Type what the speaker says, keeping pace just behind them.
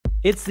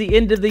It's the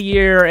end of the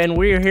year, and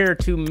we're here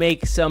to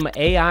make some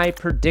AI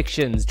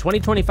predictions.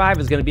 2025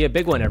 is going to be a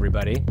big one,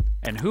 everybody.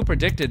 And who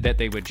predicted that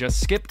they would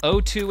just skip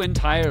O2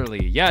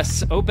 entirely?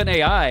 Yes,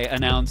 OpenAI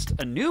announced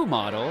a new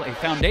model, a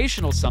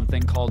foundational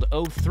something called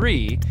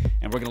O3,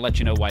 and we're going to let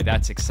you know why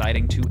that's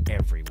exciting to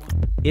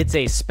everyone. It's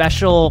a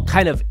special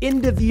kind of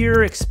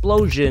end-of-year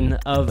explosion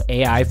of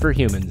AI for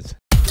humans.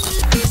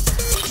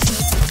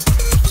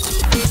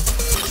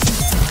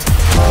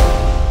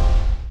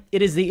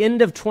 It is the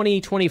end of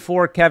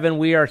 2024, Kevin.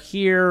 We are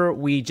here.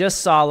 We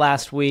just saw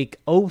last week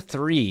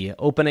O3,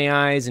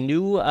 OpenAI's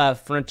new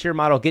frontier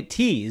model, get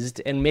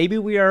teased, and maybe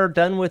we are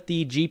done with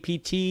the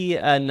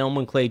GPT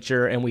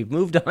nomenclature and we've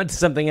moved on to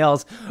something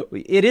else.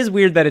 It is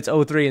weird that it's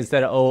O3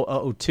 instead of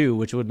O2,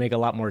 which would make a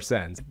lot more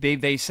sense.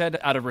 They said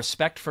out of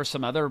respect for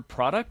some other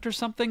product or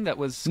something that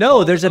was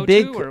No, there's a O2,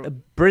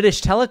 big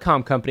British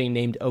telecom company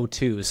named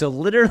O2. So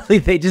literally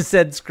they just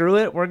said, screw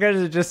it. We're going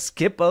to just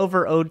skip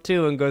over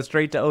O2 and go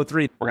straight to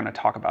O3. We're going to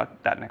talk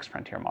about that next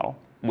frontier model,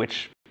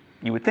 which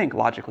you would think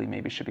logically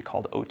maybe should be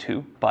called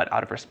O2, but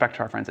out of respect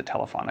to our friends at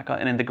Telefonica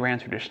and in the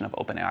grand tradition of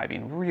OpenAI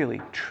being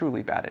really,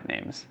 truly bad at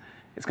names,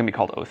 it's going to be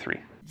called O3.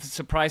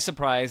 Surprise,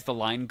 surprise, the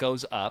line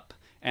goes up.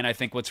 And I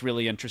think what's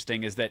really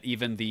interesting is that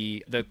even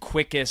the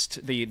quickest,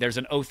 there's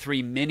an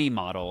O3 mini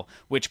model,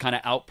 which kind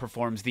of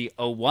outperforms the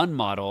O1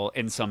 model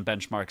in some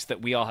benchmarks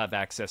that we all have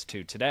access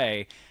to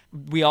today.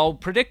 We all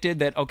predicted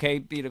that,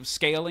 okay,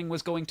 scaling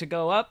was going to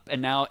go up,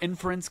 and now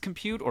inference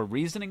compute or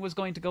reasoning was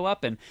going to go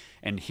up, and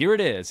here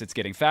it is. It's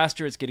getting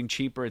faster, it's getting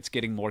cheaper, it's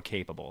getting more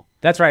capable.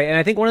 That's right, and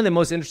I think one of the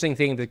most interesting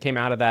things that came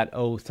out of that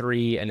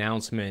O3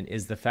 announcement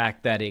is the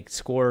fact that it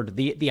scored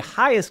the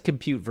highest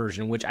compute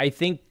version, which I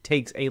think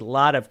takes a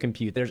lot of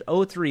compute. There's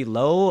O3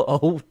 low,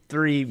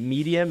 O3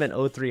 medium, and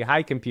O3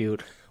 high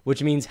compute,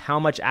 which means how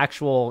much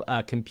actual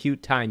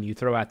compute time you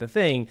throw at the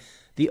thing.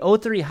 The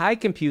O3 high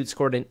compute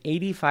scored an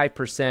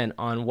 85%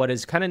 on what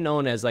is kind of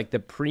known as like the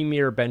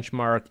premier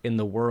benchmark in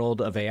the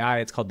world of AI.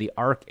 It's called the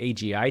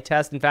ARC-AGI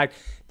test. In fact,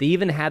 they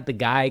even had the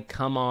guy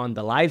come on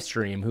the live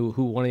stream,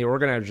 who one of the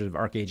organizers of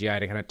ARC-AGI,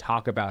 to kind of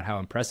talk about how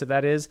impressive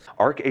that is.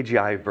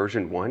 ARC-AGI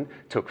version 1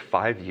 took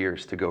 5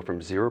 years to go from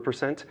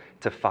 0%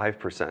 to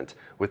 5%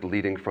 with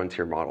leading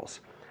frontier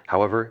models.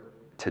 However,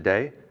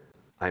 today,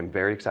 I'm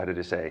very excited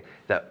to say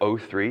that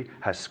O3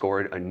 has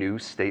scored a new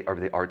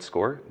state-of-the-art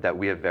score that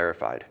we have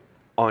verified.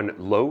 On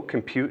low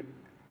compute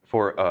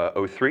for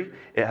O3,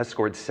 it has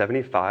scored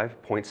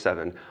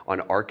 75.7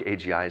 on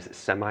ARC-AGI's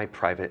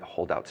semi-private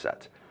holdout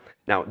set.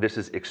 Now, this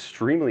is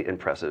extremely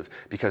impressive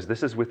because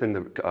this is within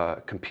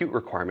the compute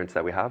requirements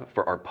that we have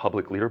for our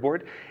public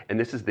leaderboard, and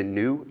this is the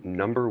new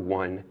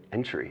 #1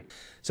 entry.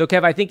 So,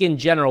 Kev, I think in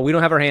general, we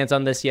don't have our hands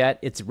on this yet.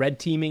 It's red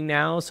teaming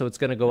now, so it's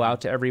going to go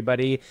out to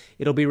everybody.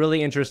 It'll be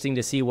really interesting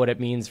to see what it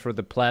means for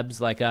the plebs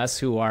like us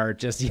who are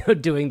just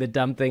doing the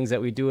dumb things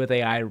that we do with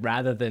AI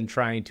rather than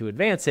trying to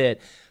advance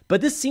it. But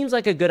this seems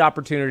like a good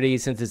opportunity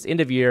since it's end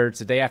of year, it's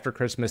the day after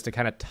Christmas, to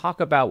kind of talk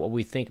about what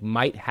we think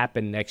might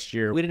happen next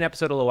year. We did an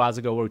episode a little while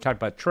ago where we talked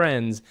about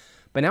trends,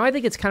 but now I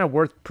think it's kind of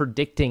worth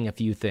predicting a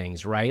few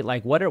things, right?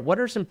 Like what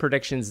are some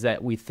predictions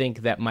that we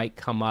think that might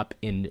come up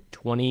in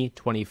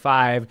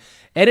 2025?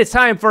 And it's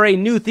time for a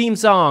new theme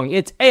song.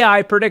 It's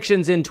AI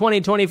predictions in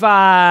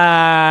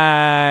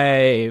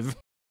 2025.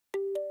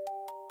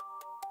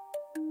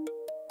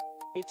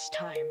 It's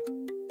time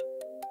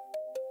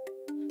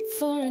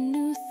for a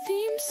new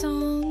theme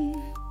song.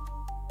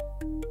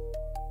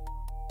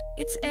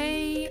 It's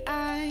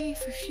AI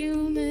for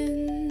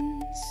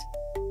humans.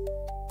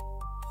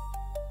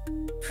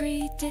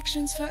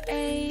 Predictions for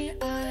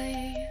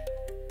AI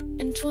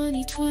in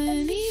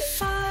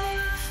 2025.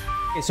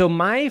 So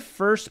my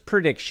first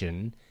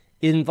prediction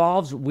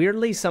involves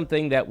weirdly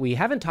something that we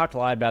haven't talked a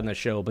lot about in the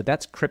show, but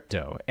that's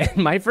crypto. And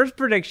my first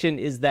prediction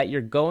is that you're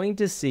going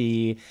to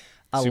see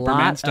a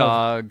Superman's lot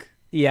of dog.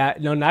 Yeah,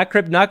 no, not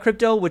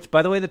crypto, which,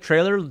 by the way, the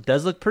trailer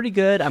does look pretty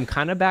good. I'm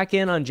kind of back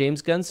in on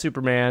James Gunn's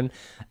Superman.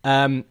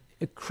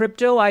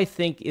 Crypto, I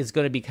think, is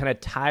going to be kind of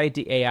tied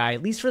to AI,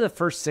 at least for the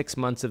first 6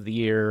 months of the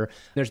year.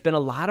 There's been a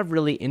lot of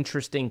really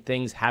interesting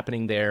things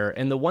happening there.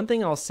 And the one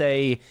thing I'll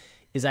say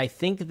is I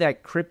think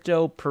that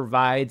crypto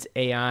provides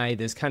AI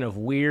this kind of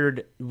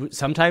weird,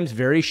 sometimes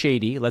very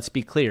shady, let's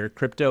be clear,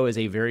 crypto is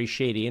a very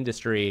shady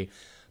industry,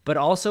 but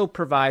also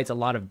provides a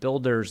lot of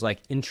builders like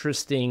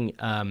interesting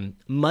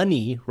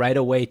money right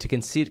away to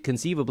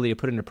conceivably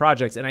put into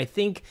projects. And I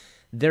think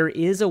there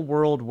is a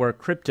world where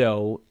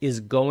crypto is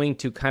going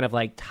to kind of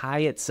like tie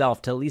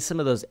itself to at least some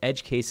of those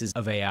edge cases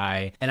of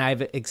AI. And I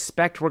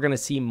expect we're going to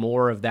see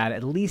more of that,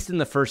 at least in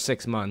the first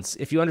 6 months.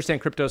 If you understand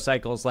crypto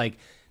cycles, like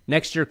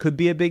next year could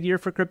be a big year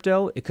for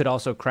crypto. It could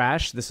also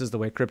crash. This is the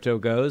way crypto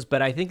goes.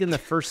 But I think in the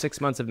first 6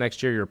 months of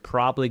next year, you're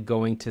probably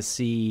going to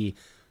see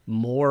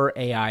more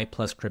AI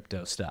plus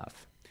crypto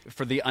stuff.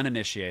 For the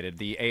uninitiated,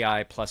 the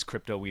AI plus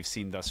crypto we've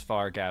seen thus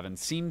far, Gavin,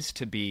 seems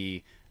to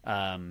be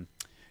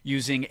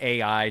using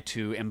AI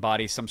to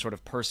embody some sort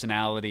of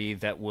personality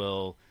that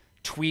will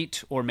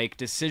tweet or make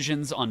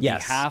decisions on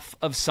behalf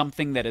of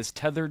something that is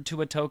tethered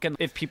to a token.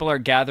 If people are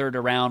gathered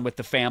around with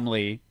the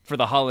family for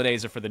the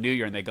holidays or for the new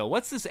year and they go,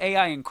 what's this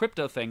AI and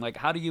crypto thing? Like,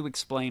 how do you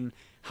explain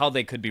how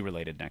they could be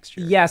related next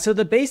year? Yeah, so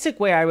the basic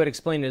way I would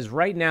explain it is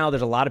right now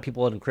there's a lot of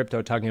people in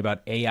crypto talking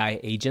about AI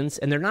agents,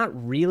 and they're not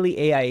really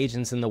AI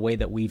agents in the way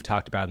that we've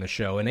talked about in the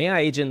show. An AI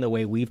agent, the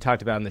way we've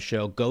talked about in the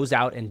show, goes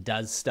out and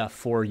does stuff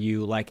for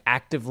you, like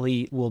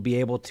actively will be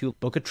able to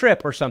book a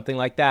trip or something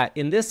like that.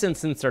 In this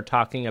instance, they're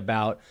talking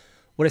about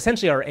what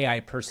essentially are AI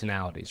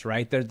personalities,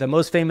 right? The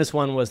most famous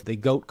one was the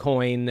GOAT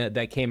coin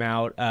that came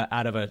out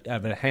of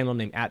a handle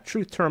named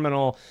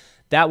 @TruthTerminal.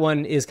 That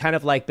one is kind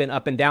of like been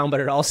up and down,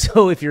 but it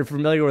also, if you're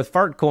familiar with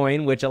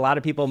Fartcoin, which a lot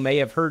of people may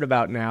have heard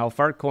about now,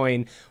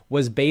 Fartcoin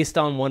was based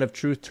on one of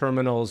Truth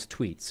Terminal's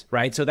tweets,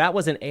 right? So that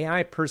was an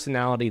AI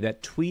personality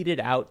that tweeted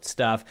out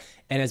stuff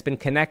and has been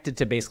connected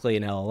to basically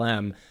an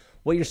LLM.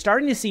 What you're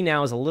starting to see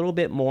now is a little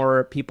bit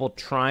more people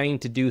trying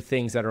to do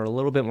things that are a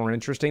little bit more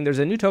interesting. There's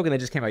a new token that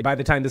just came out. By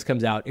the time this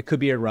comes out, it could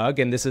be a rug,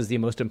 and this is the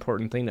most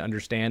important thing to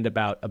understand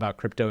about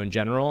crypto in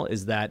general,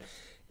 is that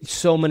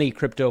so many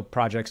crypto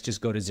projects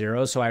just go to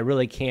zero. So I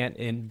really can't,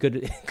 in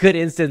good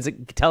instance,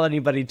 tell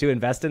anybody to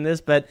invest in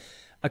this. But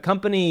a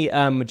company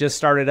just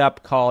started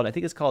up called, I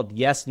think it's called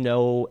Yes,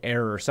 No,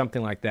 Error, or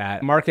something like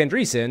that. Mark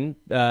Andreessen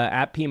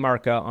at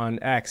PMarca on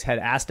X had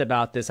asked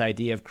about this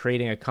idea of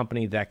creating a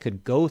company that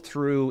could go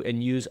through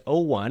and use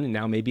O1 and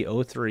now maybe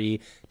O3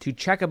 to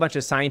check a bunch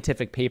of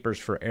scientific papers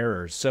for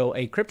errors. So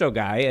a crypto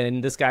guy,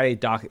 and this guy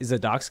is a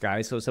docs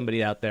guy, so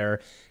somebody out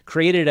there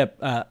created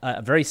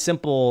a very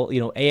simple,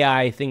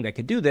 AI thing that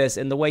could do this.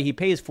 And the way he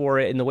pays for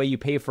it and the way you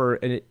pay for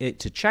it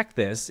to check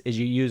this is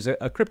you use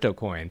a crypto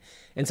coin.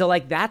 And so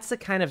that's the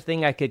kind of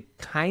thing I could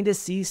kind of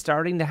see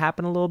starting to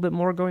happen a little bit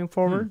more going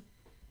forward.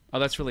 Oh,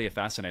 that's really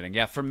fascinating.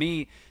 Yeah, for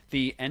me,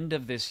 the end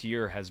of this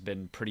year has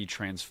been pretty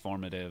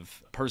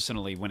transformative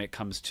personally when it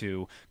comes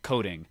to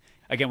coding.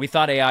 Again, we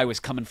thought AI was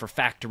coming for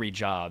factory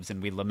jobs,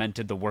 and we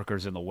lamented the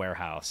workers in the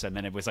warehouse. And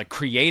then it was like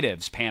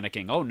creatives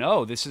panicking. Oh,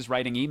 no, this is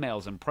writing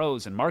emails and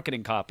prose and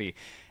marketing copy.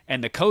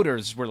 And the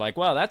coders were like,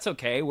 well, that's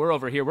okay. We're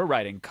over here. We're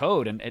writing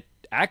code. And it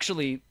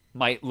actually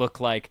might look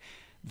like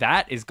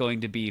that is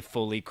going to be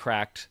fully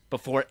cracked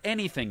before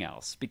anything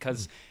else.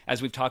 Because as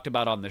we've talked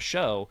about on the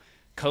show,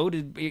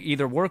 code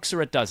either works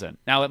or it doesn't.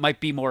 Now, it might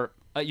be more,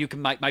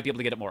 might be able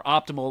to get it more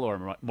optimal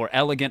or more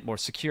elegant, more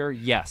secure.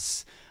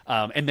 Yes.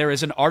 And there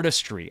is an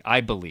artistry,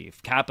 I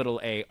believe, capital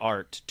A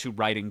art, to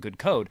writing good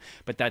code.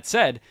 But that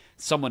said,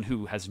 someone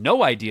who has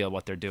no idea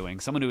what they're doing,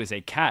 someone who is a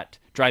cat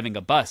driving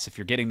a bus, if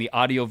you're getting the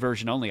audio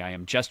version only, I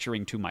am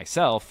gesturing to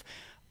myself,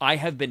 I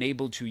have been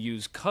able to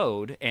use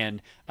code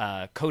and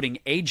coding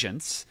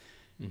agents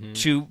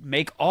to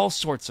make all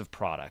sorts of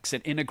products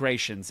and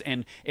integrations.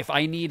 And if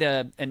I need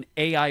an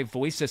AI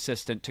voice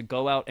assistant to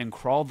go out and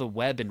crawl the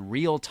web in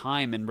real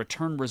time and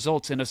return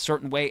results in a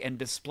certain way and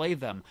display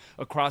them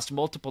across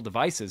multiple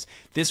devices,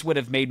 this would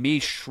have made me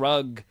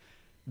shrug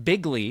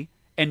bigly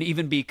and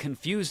even be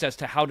confused as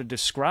to how to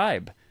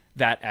describe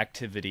that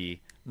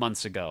activity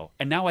months ago.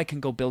 And now I can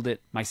go build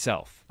it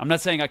myself. I'm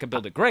not saying I can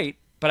build it great,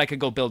 but I could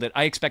go build it.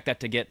 I expect that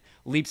to get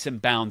leaps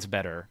and bounds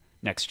better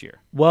next year.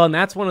 Well, and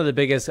that's one of the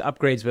biggest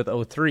upgrades with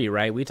O3,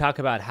 right? We talk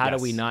about how Yes.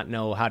 do we not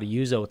know how to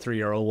use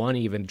O3 or O1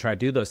 even to try to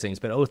do those things,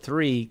 but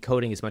O3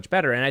 coding is much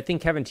better. And I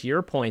think, Kevin, to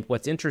your point,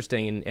 what's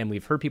interesting, and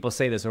we've heard people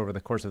say this over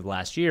the course of the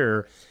last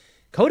year,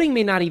 coding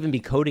may not even be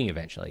coding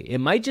eventually. It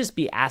might just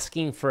be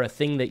asking for a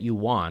thing that you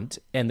want,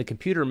 and the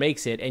computer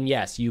makes it. And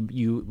yes,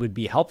 you would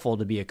be helpful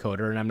to be a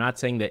coder, and I'm not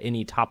saying that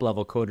any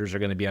top-level coders are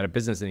going to be out of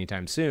business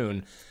anytime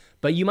soon,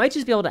 but you might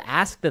just be able to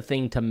ask the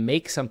thing to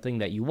make something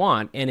that you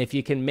want. And if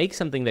you can make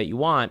something that you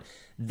want,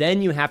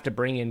 then you have to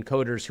bring in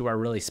coders who are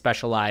really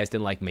specialized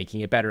in making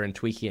it better and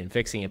tweaking it and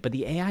fixing it. But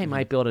the AI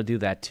might be able to do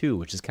that too,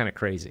 which is kind of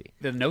crazy.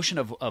 The notion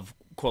of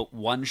quote,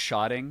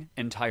 one-shotting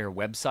entire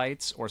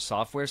websites or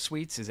software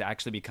suites is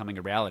actually becoming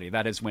a reality.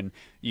 That is when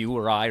you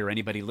or I or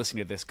anybody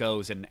listening to this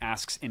goes and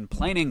asks in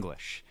plain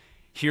English,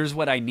 here's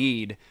what I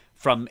need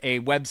from a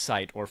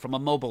website or from a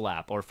mobile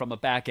app or from a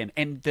backend.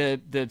 And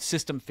the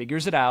system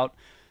figures it out,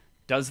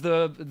 does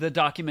the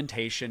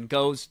documentation,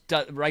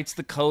 writes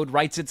the code,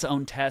 writes its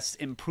own tests,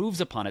 improves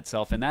upon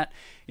itself. And that,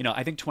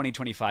 I think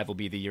 2025 will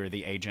be the year of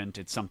the agent.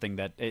 It's something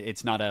that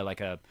it's not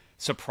a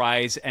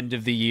surprise end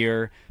of the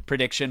year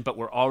prediction, but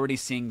we're already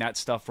seeing that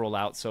stuff roll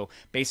out. So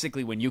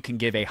basically when you can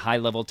give a high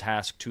level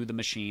task to the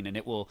machine and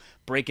it will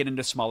break it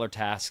into smaller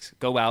tasks,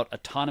 go out,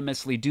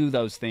 autonomously do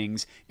those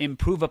things,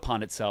 improve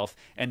upon itself,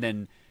 and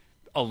then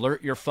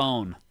alert your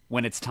phone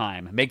when it's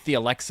time. Make the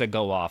Alexa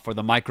go off or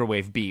the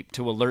microwave beep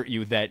to alert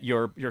you that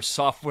your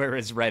software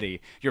is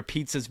ready. Your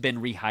pizza's been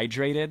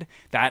rehydrated.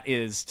 That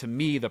is, to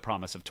me, the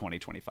promise of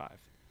 2025.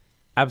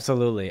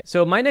 Absolutely.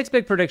 So my next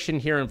big prediction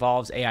here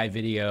involves AI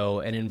video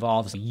and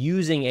involves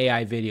using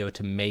AI video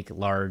to make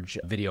large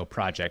video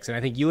projects. And I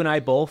think you and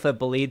I both have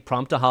believed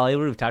Prompt to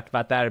Hollywood. We've talked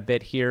about that a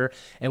bit here,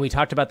 and we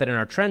talked about that in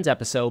our Trends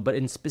episode. But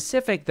in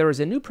specific, there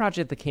was a new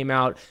project that came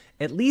out.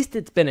 At least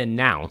it's been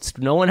announced.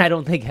 No one, I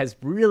don't think, has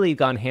really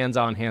gone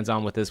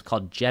hands-on with this,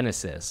 called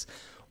Genesis.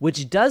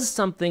 which does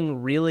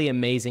something really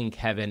amazing,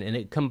 Kevin. And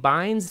it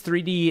combines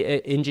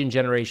 3D engine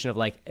generation of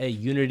like a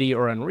Unity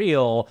or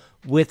Unreal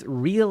with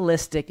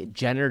realistic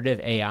generative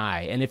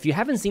AI. And if you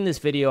haven't seen this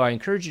video, I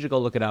encourage you to go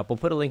look it up. We'll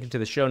put a link into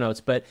the show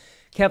notes. But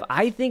Kev,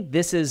 I think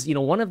this is,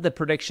 one of the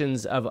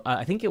predictions of,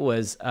 I think it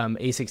was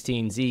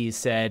A16Z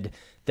said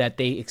that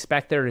they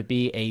expect there to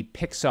be a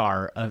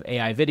Pixar of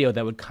AI video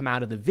that would come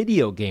out of the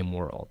video game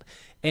world.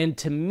 And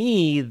to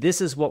me, this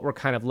is what we're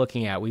kind of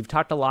looking at. We've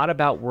talked a lot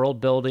about world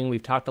building.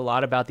 We've talked a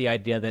lot about the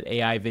idea that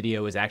AI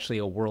video is actually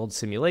a world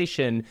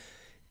simulation.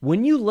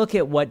 When you look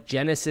at what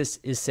Genesis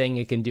is saying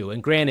it can do,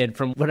 and granted,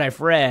 from what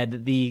I've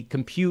read, the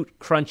compute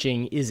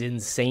crunching is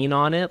insane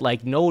on it.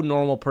 Like, no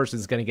normal person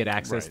is going to get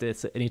access to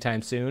this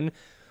anytime soon.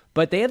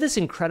 But they have this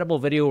incredible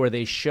video where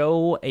they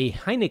show a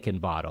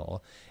Heineken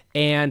bottle,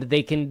 and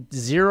they can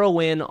zero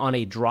in on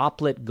a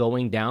droplet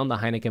going down the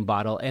Heineken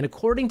bottle. And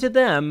according to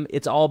them,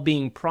 it's all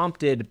being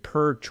prompted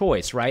per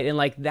choice, right? And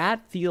like,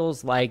 that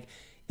feels like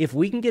if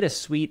we can get a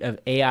suite of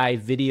AI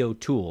video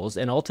tools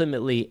and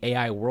ultimately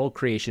AI world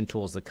creation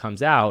tools that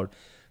comes out,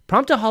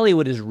 Prompt to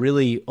Hollywood is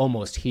really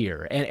almost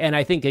here. And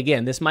I think,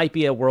 again, this might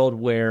be a world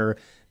where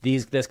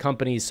this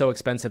company is so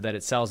expensive that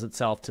it sells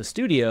itself to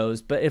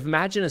studios. But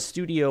imagine a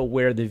studio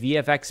where the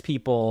VFX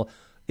people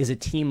is a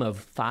team of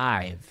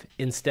 5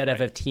 instead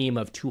of a team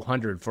of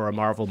 200 for a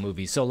Marvel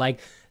movie. So like,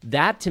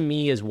 that to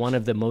me is one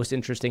of the most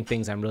interesting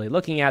things I'm really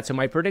looking at. So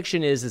my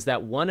prediction is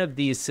that one of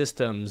these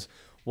systems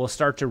will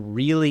start to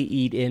really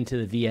eat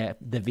into the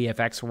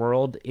VFX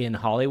world in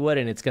Hollywood,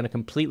 and it's going to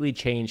completely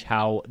change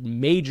how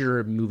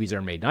major movies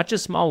are made. Not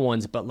just small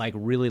ones, but like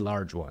really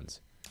large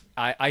ones.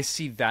 I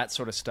see that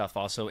sort of stuff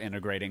also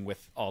integrating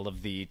with all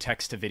of the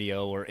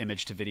text-to-video or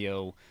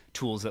image-to-video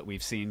tools that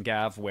we've seen,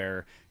 Gav,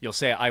 where you'll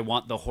say, I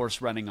want the horse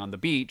running on the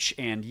beach,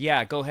 and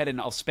yeah, go ahead and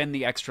I'll spend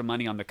the extra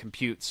money on the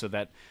compute so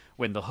that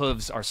when the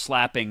hooves are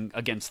slapping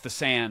against the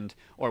sand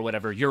or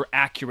whatever, you're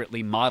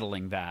accurately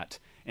modeling that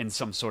in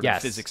some sort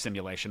of physics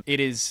simulation.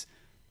 It's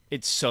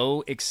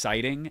so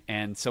exciting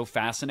and so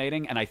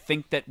fascinating, and I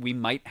think that we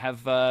might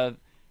have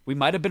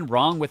been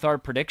wrong with our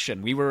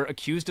prediction. We were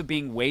accused of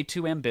being way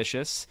too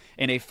ambitious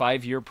in a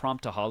 5-year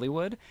Prompt to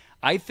Hollywood.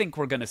 I think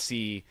we're going to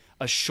see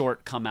a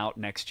short come out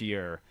next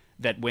year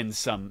that wins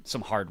some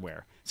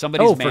hardware.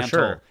 Somebody's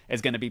mantle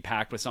is going to be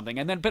packed with something.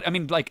 And then, but I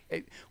mean,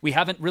 like, we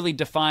haven't really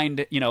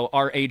defined,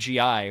 our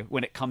AGI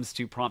when it comes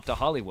to Prompt to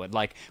Hollywood.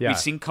 Like, we've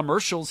seen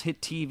commercials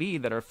hit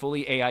TV that are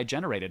fully AI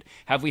generated.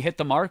 Have we hit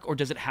the mark, or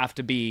does it have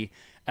to be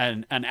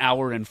an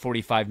hour and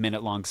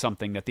 45-minute long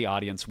something that the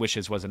audience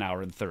wishes was an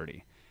hour and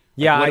 30?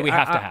 Like, what do we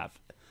have to have?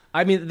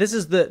 I mean, this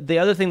is the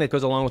other thing that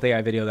goes along with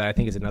AI video that I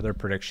think is another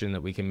prediction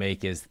that we can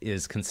make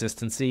is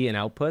consistency in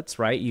outputs,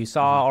 right? You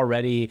saw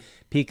already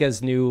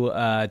Pika's new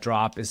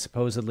drop is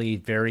supposedly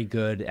very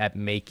good at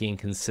making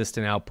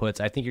consistent outputs.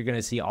 I think you're going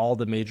to see all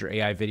the major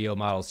AI video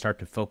models start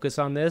to focus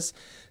on this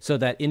so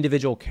that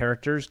individual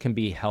characters can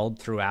be held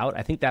throughout.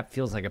 I think that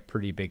feels like a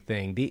pretty big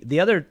thing.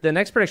 The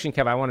next prediction,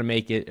 Kev, I want to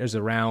make it is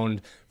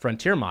around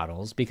frontier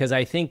models, because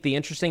I think the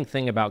interesting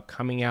thing about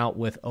coming out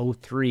with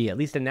O3, at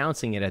least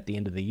announcing it at the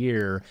end of the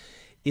year,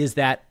 is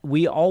that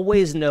we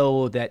always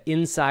know that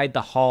inside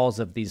the halls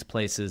of these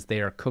places,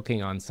 they are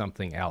cooking on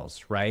something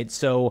else, right?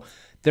 So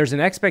there's an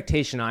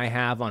expectation I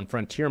have on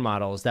frontier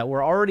models that we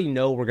already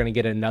know we're going to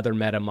get another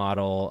meta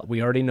model.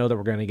 We already know that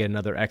we're going to get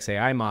another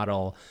XAI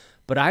model.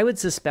 But I would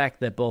suspect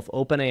that both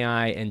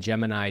OpenAI and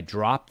Gemini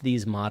drop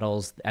these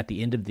models at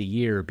the end of the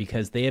year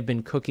because they have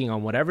been cooking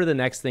on whatever the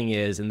next thing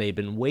is, and they've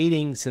been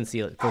waiting for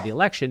the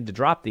election to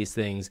drop these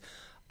things.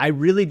 I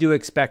really do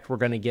expect we're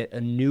going to get a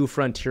new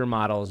frontier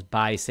models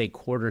by, say,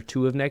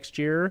 Q2 of next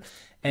year.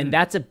 And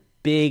that's a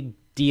big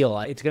deal.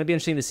 It's going to be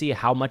interesting to see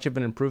how much of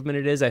an improvement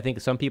it is. I think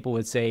some people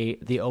would say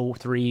the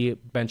O3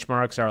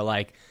 benchmarks are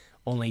like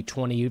only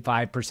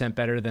 25%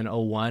 better than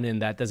O1,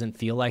 and that doesn't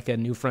feel like a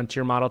new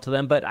frontier model to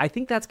them. But I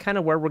think that's kind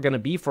of where we're going to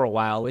be for a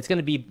while. It's going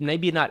to be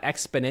maybe not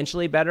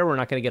exponentially better. We're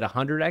not going to get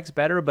 100x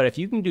better. But if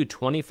you can do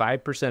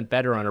 25%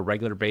 better on a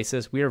regular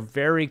basis, we are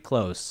very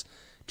close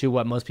to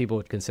what most people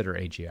would consider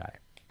AGI.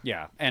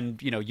 Yeah,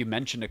 and you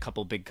mentioned a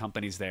couple big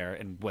companies there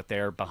and what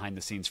their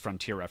behind-the-scenes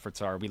frontier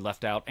efforts are. We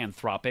left out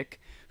Anthropic,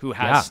 who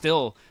has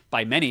still,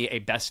 by many, a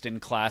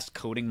best-in-class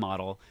coding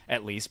model,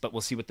 at least, but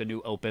we'll see what the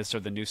new Opus or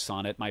the new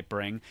Sonnet might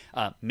bring.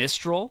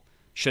 Mistral,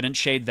 shouldn't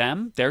shade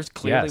them. They're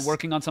clearly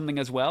working on something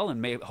as well,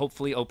 and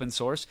hopefully open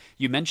source.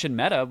 You mentioned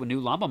Meta, a new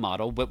Llama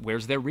model, but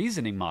where's their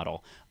reasoning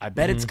model? I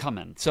bet it's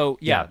coming. So,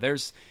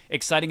 there's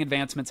exciting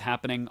advancements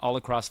happening all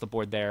across the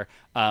board there.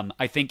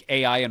 I think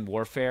AI and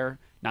warfare,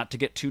 not to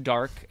get too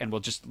dark, and we'll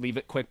just leave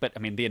it quick, but I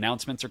mean, the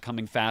announcements are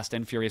coming fast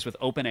and furious with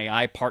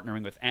OpenAI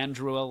partnering with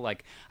Anduril.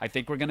 Like, I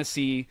think we're going to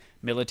see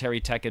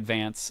military tech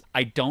advance.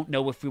 I don't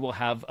know if we will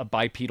have a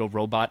bipedal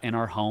robot in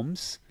our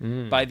homes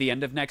by the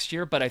end of next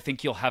year, but I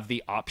think you'll have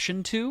the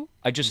option to.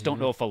 I just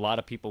don't know if a lot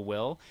of people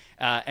will.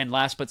 And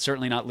last but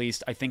certainly not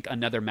least, I think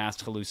another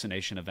mass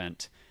hallucination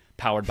event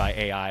powered by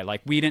AI.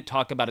 Like, we didn't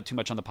talk about it too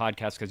much on the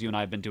podcast because you and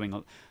I have been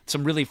doing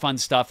some really fun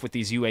stuff with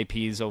these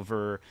UAPs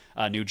over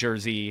New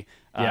Jersey,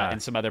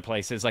 and some other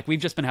places. Like, we've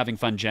just been having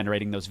fun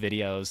generating those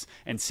videos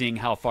and seeing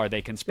how far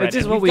they can spread. It's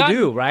just what we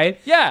do, right?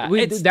 Yeah.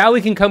 Now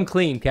we can come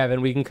clean,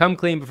 Kevin. We can come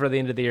clean before the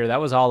end of the year.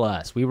 That was all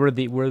us. We were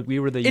the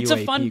It's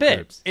UAP a fun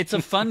groups. bit. It's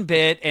a fun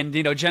bit, and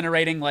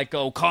generating like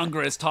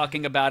Congress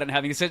talking about it and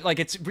having like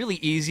it's really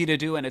easy to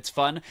do and it's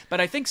fun.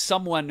 But I think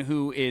someone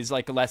who is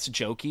like less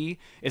jokey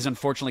is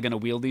unfortunately going to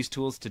wield these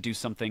tools to do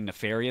something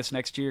nefarious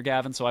next year,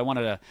 Gavin. So I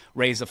wanted to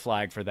raise a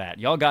flag for that.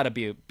 Y'all got to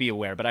be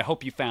aware. But I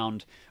hope you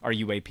found our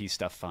UAP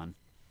stuff fun.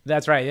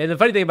 That's right. And the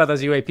funny thing about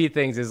those UAP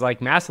things is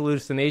like mass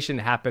hallucination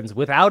happens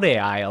without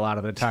AI a lot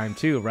of the time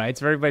too, right?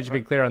 So everybody should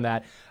be clear on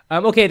that.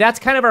 Okay, that's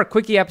kind of our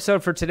quickie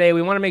episode for today.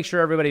 We want to make sure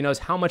everybody knows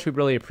how much we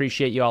really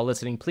appreciate you all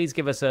listening. Please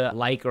give us a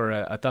like or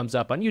a thumbs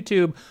up on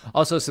YouTube.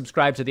 Also,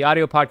 subscribe to the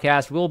audio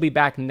podcast. We'll be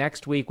back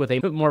next week with a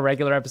more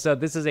regular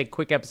episode. This is a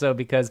quick episode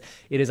because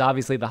it is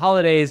obviously the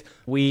holidays.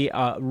 We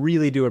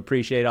really do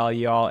appreciate all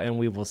y'all, and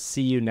we will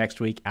see you next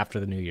week after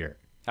the new year.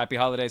 Happy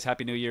holidays.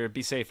 Happy New Year.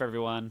 Be safe,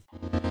 everyone.